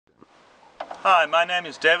Hi, my name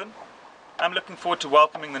is Devin. I'm looking forward to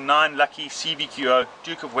welcoming the 9 lucky CVQO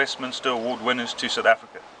Duke of Westminster Award winners to South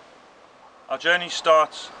Africa. Our journey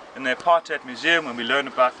starts in the Apartheid Museum when we learn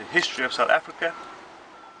about the history of South Africa.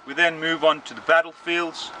 We then move on to the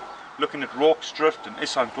battlefields, looking at Rorke's Drift and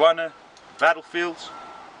Isandlwana battlefields.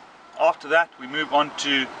 After that we move on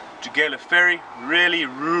to Gala Ferry, really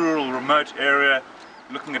rural, remote area,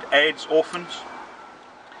 looking at AIDS orphans.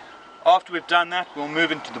 After we've done that, we'll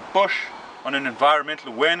move into the bush on an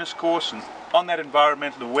environmental awareness course, and on that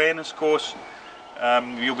environmental awareness course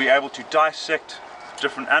you'll be able to dissect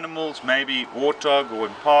different animals, maybe warthog or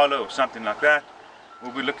impala or something like that.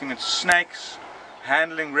 We'll be looking at snakes,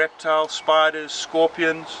 handling reptiles, spiders,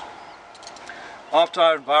 scorpions. After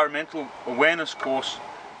our environmental awareness course,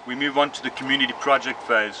 we move on to the community project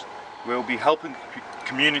phase, where we'll be helping a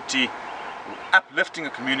community, uplifting a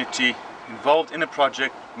community involved in a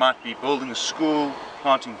project. Might be building a school,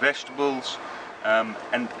 planting vegetables,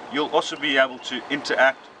 and you'll also be able to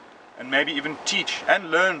interact and maybe even teach and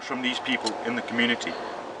learn from these people in the community.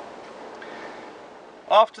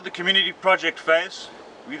 After the community project phase,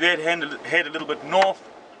 we then head a little bit north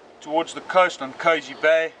towards the coast on Cozy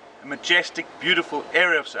Bay, a majestic, beautiful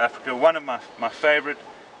area of South Africa, one of my favorite.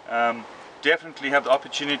 Definitely have the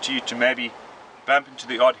opportunity to maybe bump into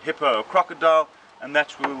the odd hippo or crocodile, and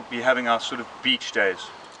that's where we'll be having our sort of beach days.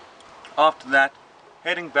 After that,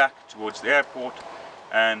 heading back towards the airport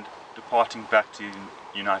and departing back to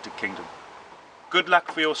the United Kingdom. Good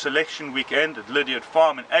luck for your selection weekend at Lydiard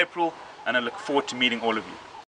Farm in April, and I look forward to meeting all of you.